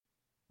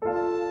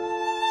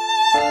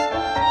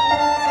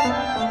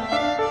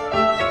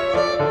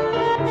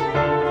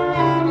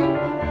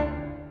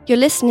You're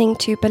listening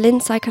to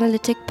Berlin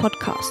Psychoanalytic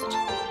Podcast.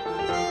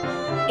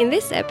 In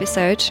this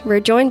episode,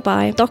 we're joined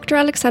by Dr.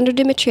 Aleksandar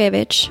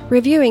Dimitrijevic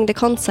reviewing the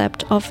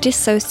concept of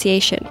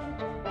dissociation.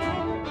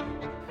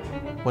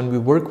 When we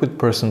work with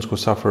persons who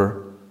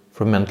suffer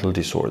from mental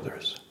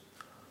disorders,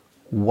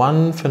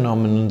 one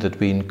phenomenon that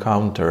we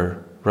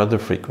encounter rather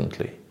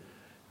frequently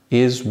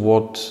is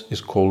what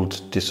is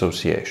called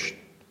dissociation.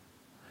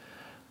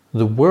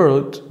 The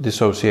word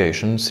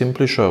dissociation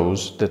simply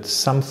shows that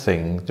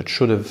something that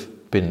should have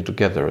been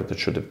together, that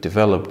should have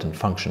developed and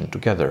functioned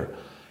together,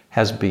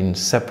 has been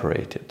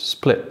separated,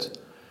 split,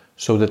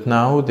 so that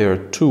now there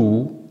are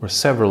two or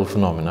several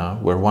phenomena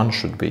where one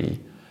should be,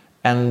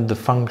 and the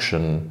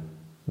function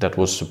that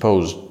was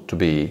supposed to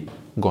be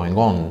going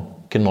on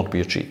cannot be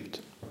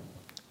achieved.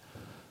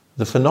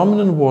 The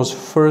phenomenon was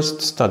first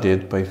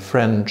studied by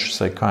French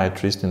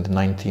psychiatrists in the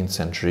 19th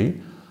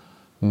century,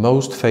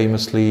 most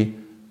famously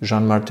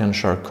Jean-Martin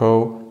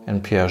Charcot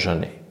and Pierre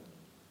Janet.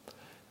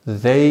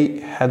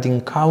 They had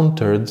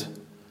encountered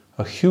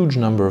a huge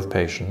number of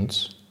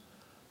patients,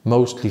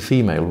 mostly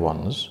female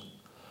ones,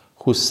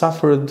 who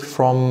suffered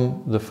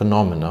from the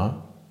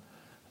phenomena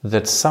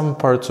that some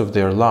parts of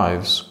their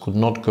lives could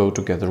not go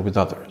together with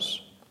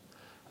others.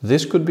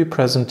 This could be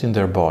present in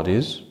their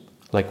bodies,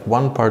 like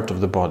one part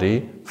of the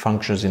body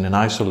functions in an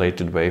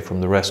isolated way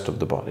from the rest of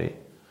the body.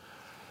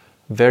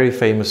 Very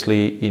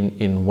famously,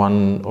 in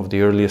one of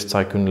the earliest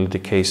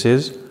psychoanalytic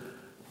cases,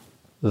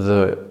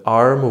 the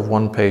arm of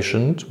one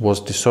patient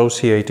was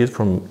dissociated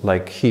from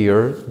like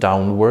here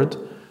downward,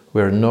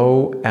 where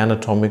no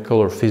anatomical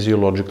or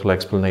physiological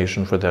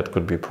explanation for that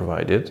could be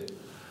provided.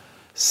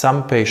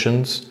 Some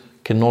patients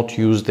cannot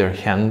use their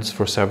hands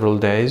for several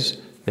days.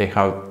 They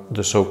have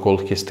the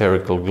so-called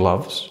hysterical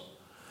gloves,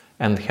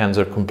 and hands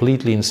are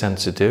completely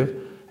insensitive,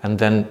 and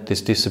then this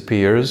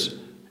disappears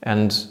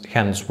and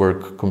hands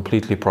work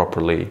completely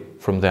properly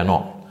from then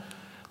on.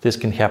 This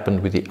can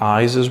happen with the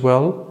eyes as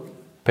well.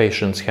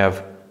 Patients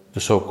have the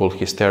so-called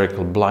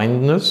hysterical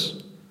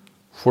blindness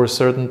for a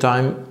certain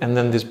time, and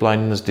then this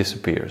blindness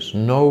disappears.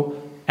 No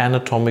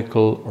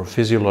anatomical or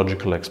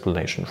physiological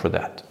explanation for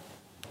that.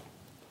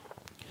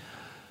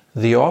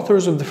 The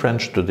authors of the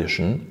French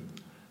tradition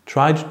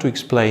tried to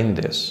explain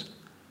this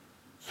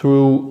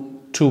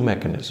through two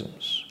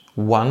mechanisms.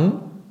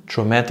 One,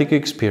 traumatic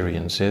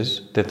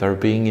experiences that are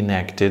being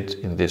enacted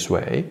in this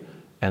way,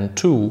 and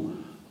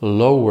two,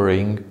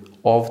 lowering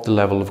of the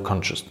level of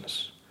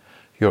consciousness.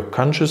 Your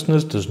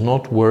consciousness does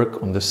not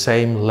work on the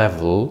same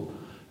level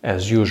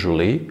as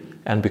usually,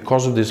 and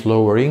because of this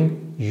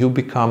lowering, you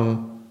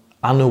become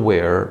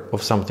unaware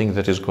of something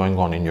that is going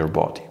on in your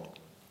body.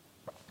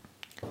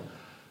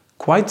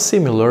 Quite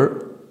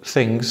similar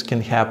things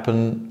can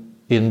happen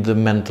in the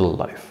mental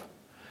life,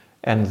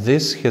 and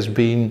this has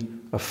been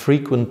a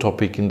frequent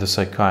topic in the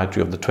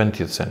psychiatry of the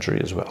 20th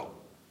century as well.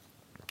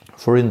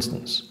 For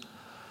instance,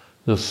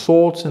 the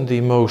thoughts and the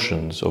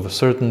emotions of a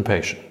certain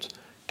patient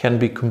can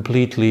be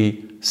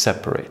completely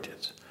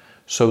separated.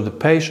 So the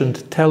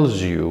patient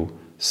tells you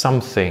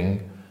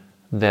something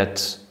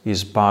that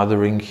is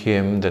bothering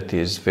him, that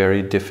is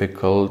very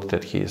difficult,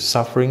 that he is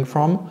suffering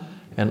from,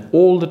 and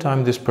all the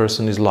time this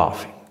person is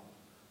laughing.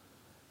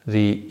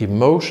 The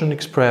emotion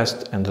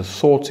expressed and the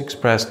thoughts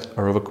expressed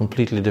are of a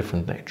completely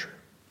different nature.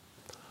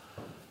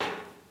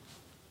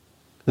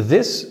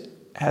 This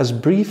has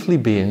briefly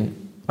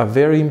been a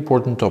very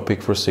important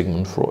topic for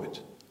Sigmund Freud.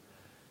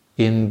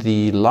 In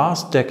the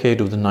last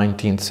decade of the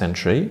 19th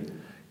century,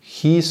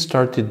 he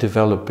started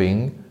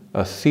developing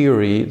a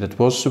theory that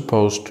was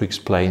supposed to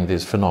explain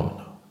this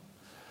phenomena.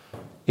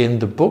 In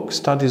the book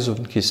Studies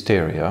of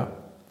Hysteria,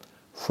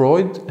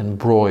 Freud and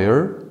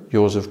Breuer,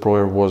 Joseph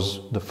Breuer was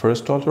the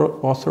first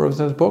author of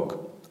that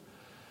book,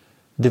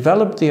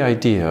 developed the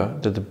idea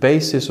that the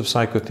basis of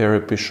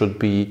psychotherapy should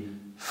be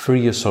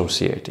free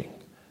associating,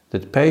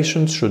 that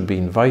patients should be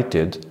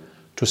invited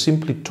to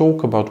simply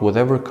talk about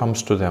whatever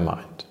comes to their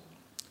mind.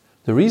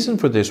 The reason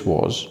for this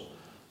was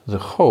the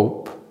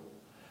hope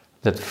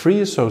that free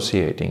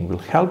associating will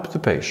help the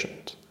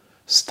patient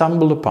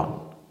stumble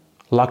upon,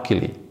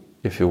 luckily,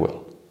 if you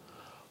will,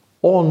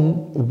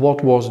 on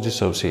what was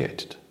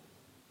dissociated.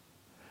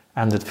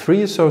 And that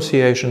free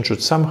association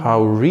should somehow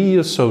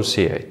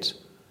reassociate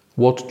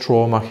what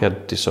trauma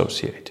had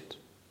dissociated.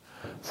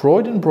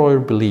 Freud and Breuer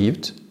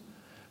believed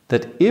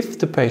that if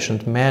the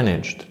patient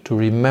managed to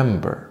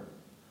remember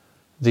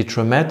the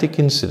traumatic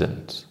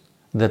incident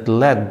that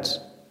led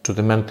to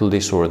the mental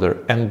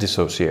disorder and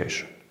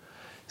dissociation,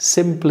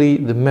 simply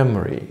the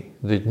memory,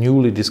 the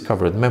newly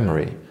discovered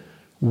memory,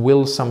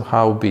 will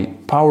somehow be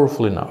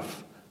powerful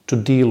enough to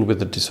deal with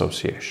the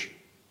dissociation.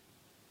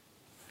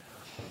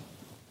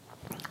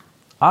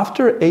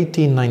 After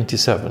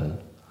 1897,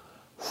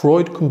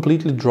 Freud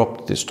completely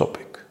dropped this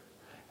topic,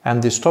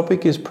 and this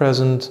topic is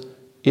present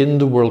in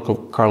the work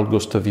of Carl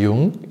Gustav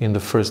Jung in the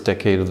first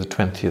decade of the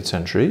 20th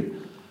century,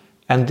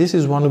 and this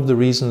is one of the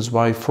reasons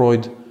why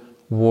Freud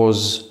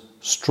was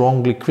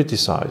strongly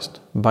criticized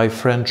by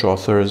French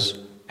authors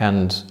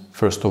and,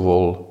 first of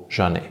all,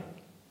 Janet.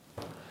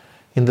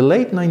 In the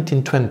late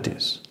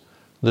 1920s,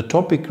 the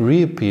topic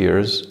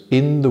reappears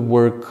in the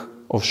work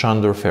of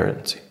Sándor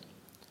Ferenczi.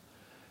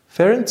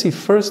 Ferenczi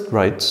first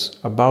writes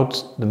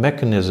about the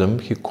mechanism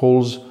he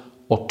calls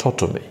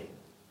autotomy.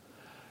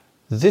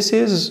 This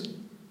is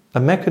a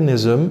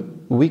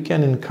mechanism we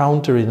can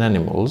encounter in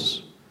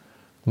animals,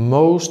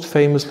 most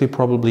famously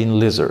probably in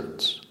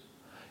lizards.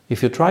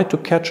 If you try to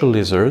catch a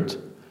lizard,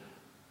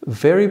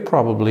 very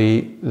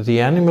probably the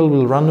animal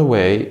will run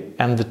away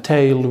and the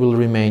tail will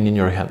remain in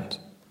your hand.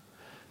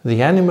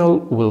 The animal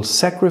will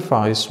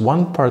sacrifice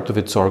one part of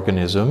its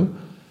organism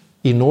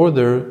in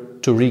order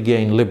to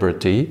regain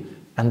liberty,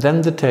 and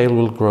then the tail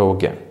will grow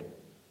again.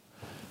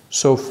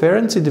 So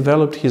Ferenczi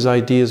developed his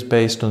ideas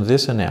based on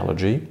this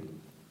analogy,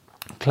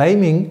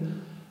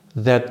 claiming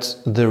that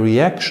the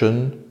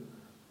reaction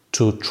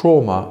to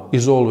trauma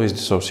is always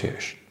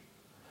dissociation.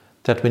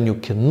 That when you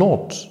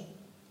cannot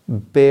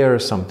bear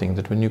something,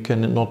 that when you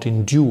cannot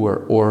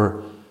endure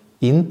or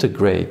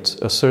integrate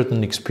a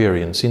certain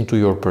experience into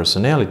your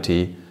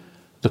personality,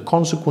 the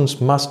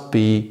consequence must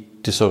be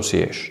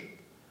dissociation.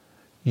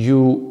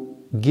 You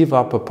give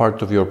up a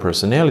part of your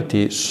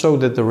personality so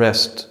that the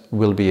rest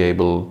will be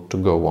able to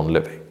go on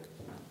living.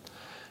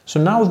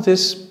 So now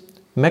this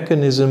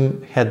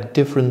mechanism had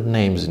different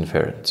names in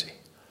Ferenczi.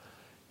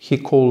 He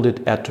called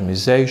it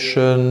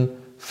atomization,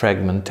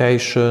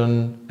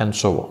 fragmentation, and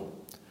so on.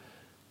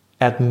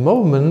 At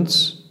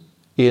moments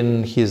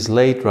in his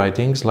late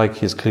writings, like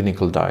his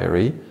clinical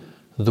diary,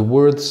 the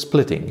word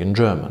splitting in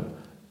German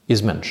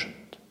is mentioned.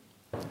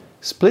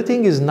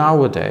 Splitting is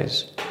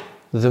nowadays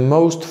the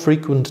most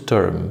frequent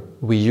term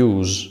we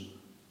use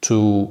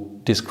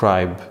to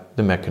describe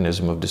the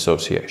mechanism of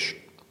dissociation.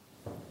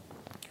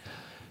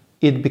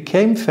 It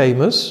became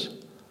famous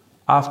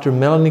after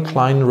Melanie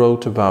Klein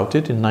wrote about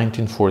it in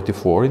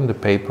 1944 in the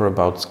paper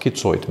about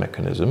schizoid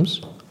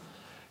mechanisms,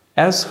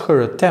 as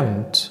her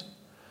attempt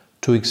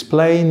to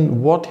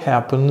explain what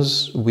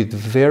happens with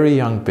very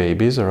young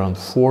babies around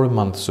 4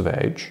 months of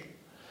age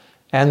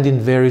and in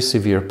very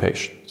severe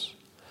patients.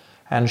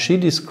 And she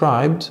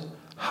described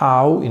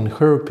how, in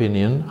her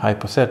opinion,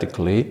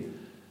 hypothetically,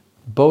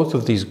 both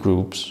of these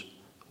groups,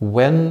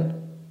 when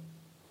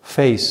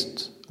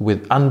faced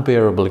with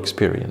unbearable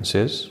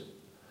experiences,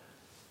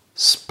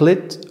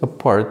 split a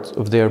part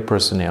of their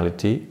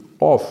personality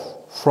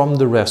off from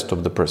the rest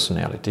of the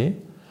personality,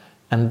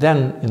 and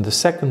then, in the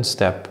second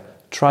step,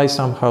 try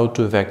somehow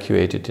to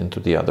evacuate it into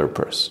the other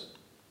person.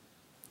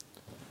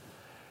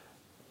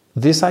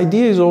 This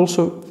idea is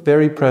also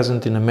very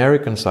present in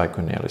American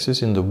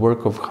psychoanalysis in the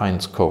work of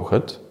Heinz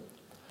Kohut,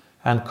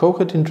 and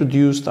Kohut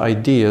introduced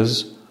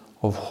ideas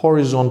of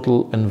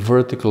horizontal and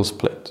vertical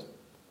split.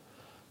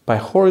 By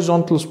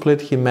horizontal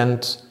split, he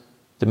meant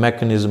the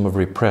mechanism of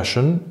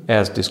repression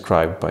as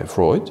described by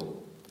Freud,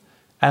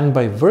 and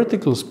by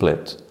vertical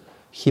split,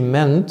 he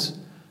meant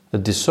a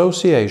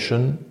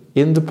dissociation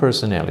in the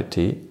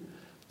personality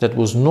that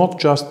was not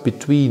just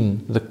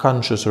between the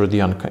conscious or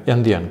the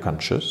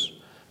unconscious,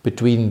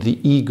 between the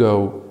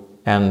ego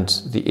and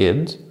the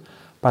id,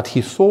 but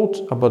he thought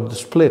about the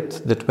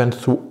split that went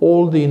through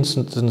all the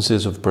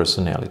instances of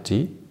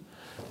personality,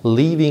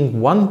 leaving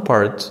one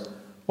part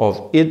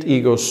of id,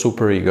 ego,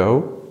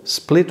 superego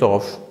split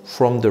off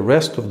from the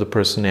rest of the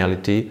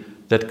personality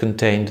that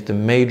contained the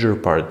major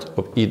part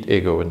of id,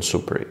 ego, and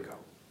superego.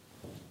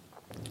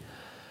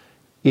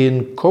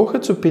 In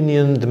Kohut's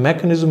opinion, the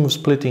mechanism of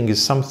splitting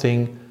is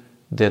something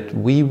that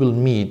we will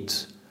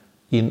meet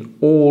in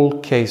all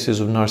cases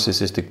of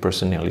narcissistic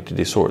personality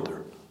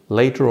disorder.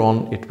 Later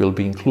on, it will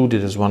be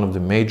included as one of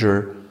the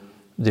major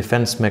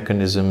defense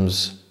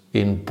mechanisms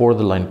in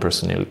borderline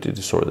personality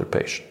disorder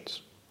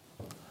patients.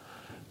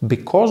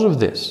 Because of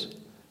this,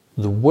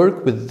 the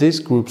work with these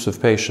groups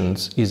of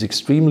patients is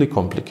extremely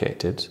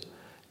complicated,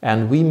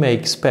 and we may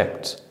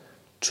expect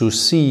to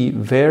see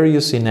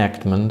various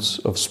enactments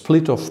of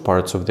split-off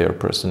parts of their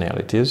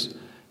personalities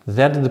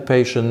that the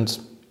patient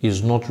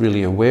is not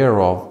really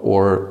aware of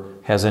or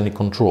has any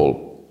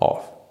control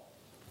of.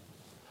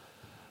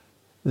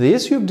 The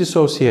issue of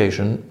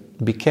dissociation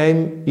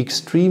became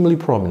extremely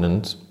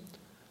prominent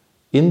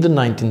in the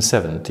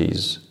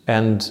 1970s,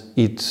 and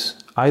it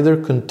either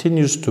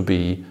continues to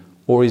be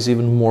or is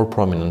even more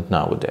prominent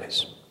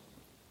nowadays.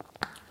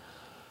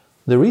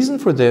 The reason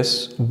for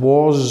this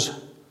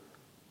was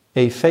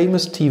a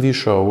famous TV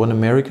show on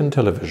American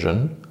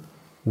television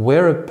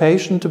where a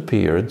patient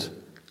appeared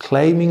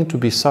claiming to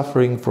be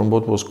suffering from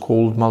what was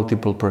called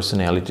multiple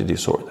personality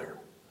disorder.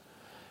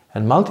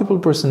 And multiple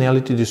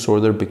personality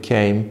disorder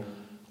became,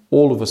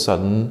 all of a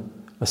sudden,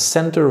 a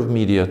center of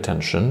media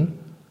attention,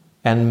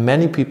 and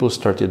many people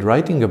started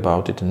writing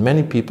about it, and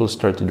many people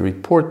started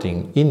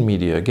reporting in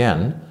media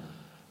again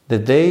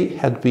that they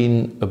had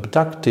been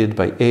abducted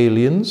by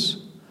aliens,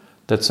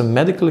 that some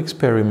medical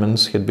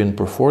experiments had been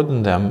performed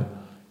on them,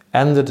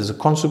 and that as a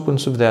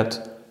consequence of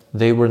that,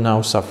 they were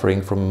now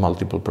suffering from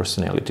multiple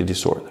personality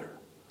disorder.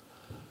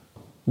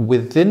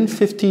 Within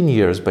 15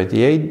 years, by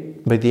the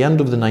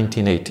end of the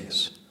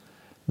 1980s,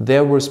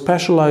 there were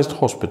specialized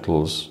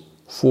hospitals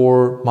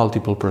for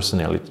multiple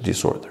personality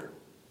disorder.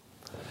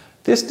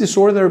 This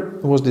disorder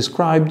was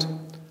described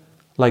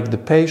like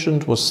the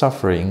patient was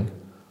suffering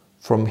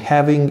from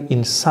having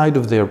inside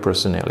of their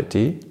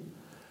personality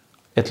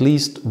at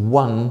least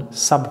one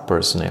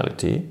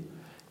sub-personality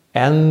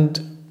and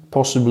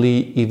possibly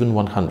even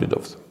 100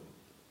 of them.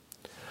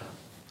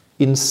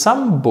 In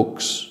some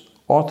books,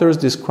 authors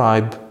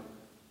describe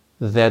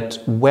that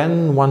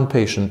when one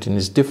patient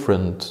is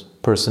different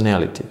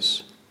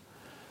personalities,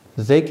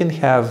 they can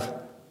have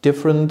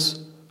different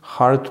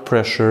heart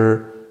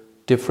pressure,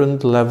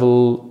 different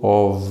level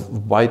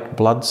of white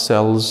blood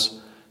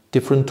cells,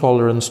 different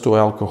tolerance to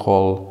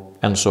alcohol,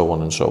 and so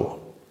on and so on.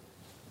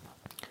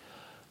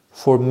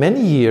 For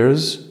many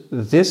years,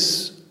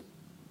 this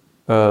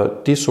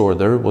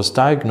disorder was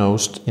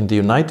diagnosed in the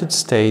United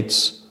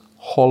States,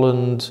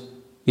 Holland,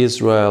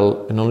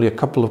 Israel, and only a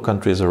couple of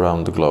countries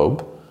around the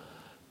globe,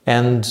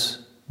 and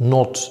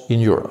not in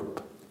Europe.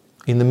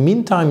 In the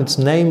meantime, its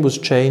name was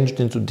changed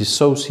into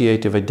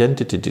dissociative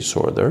identity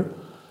disorder,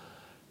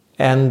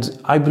 and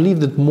I believe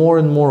that more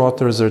and more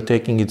authors are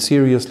taking it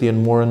seriously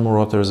and more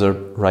authors are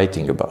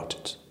writing about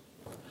it.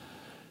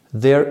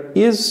 There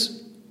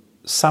is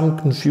some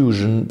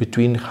confusion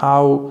between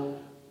how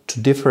to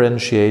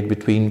differentiate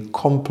between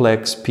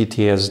complex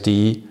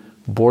PTSD,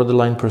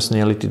 borderline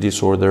personality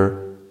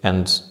disorder,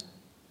 and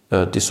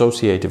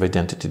dissociative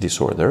identity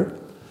disorder.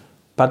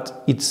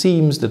 But it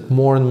seems that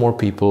more and more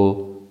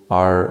people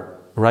are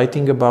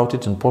writing about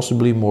it and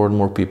possibly more and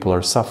more people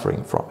are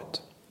suffering from it.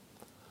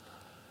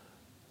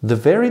 The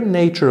very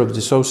nature of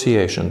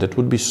dissociation that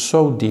would be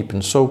so deep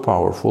and so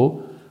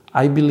powerful,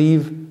 I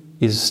believe,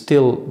 is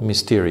still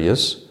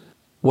mysterious.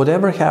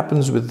 Whatever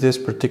happens with these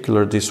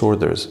particular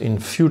disorders in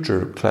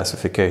future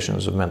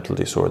classifications of mental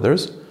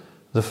disorders,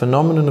 the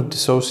phenomenon of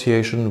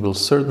dissociation will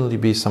certainly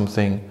be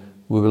something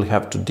we will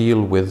have to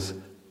deal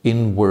with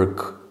in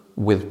work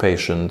with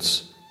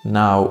patients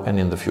now and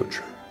in the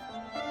future.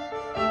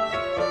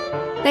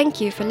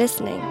 Thank you for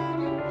listening.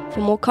 For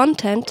more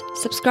content,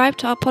 subscribe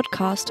to our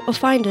podcast or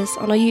find us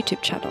on our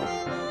YouTube channel.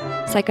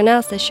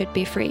 Psychoanalysis should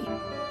be free.